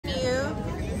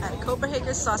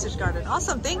Copenhagen Sausage Garden.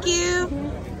 Awesome, thank you.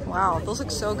 Wow, those look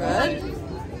so good.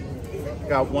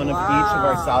 Got one of each of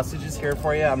our sausages here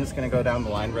for you. I'm just gonna go down the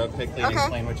line real quickly and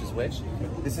explain which is which.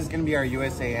 This is gonna be our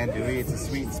USA andouille. It's a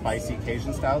sweet and spicy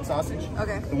Cajun style sausage.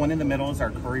 Okay. The one in the middle is our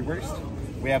currywurst.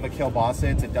 We have a kielbasa.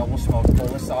 It's a double smoked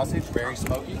Polish sausage, very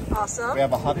smoky. Awesome. We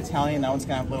have a hot Italian. That one's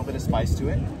gonna have a little bit of spice to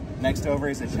it. Next over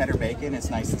is a cheddar bacon. It's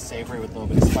nice and savory with a little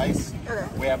bit of spice. Okay.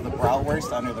 We have the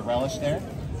bratwurst under the relish there.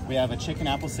 We have a chicken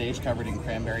apple sage covered in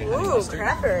cranberry honey mustard.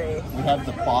 Cranberry. We have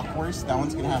the bockwurst. That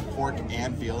one's gonna have pork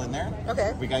and veal in there.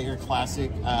 Okay. We got your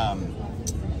classic,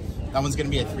 that one's gonna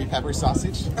be a 3-pepper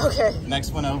sausage. Okay.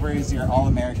 Next one over is your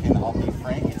all-American all-beef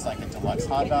frank. It's like a deluxe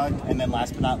hot dog. And then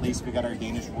last but not least, we got our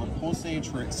Danish wood pool sage,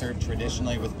 where it's served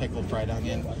traditionally with pickled fried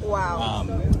onion. Wow.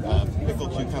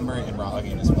 Pickled cucumber and raw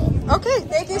onion as well. Okay,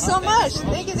 thank you so much.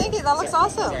 Thank you. That looks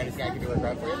awesome. Sorry, anything I can do a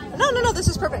grab for you? No, this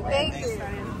is perfect. Thank you.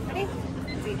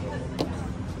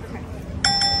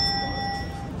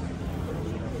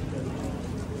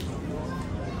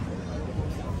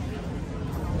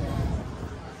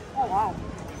 Oh, wow.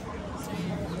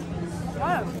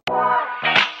 Oh.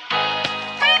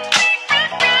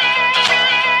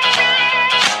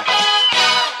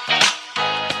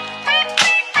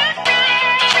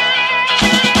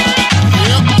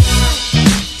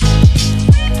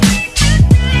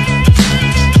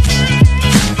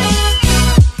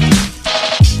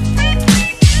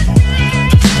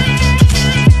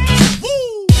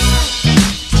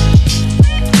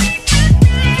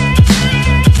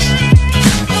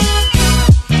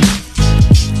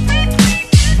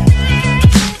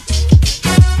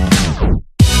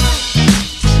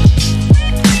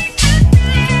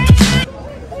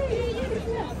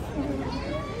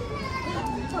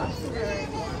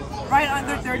 Right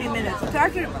under 30 minutes. It's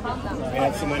actually... We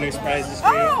have some winner's prizes for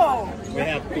Oh! you. We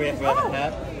have a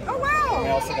hat. Oh, wow. We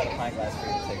also got a pint glass for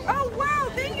you to take. Oh, wow.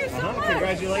 Thank you so much.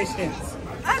 Congratulations.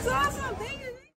 That's awesome. Thank you.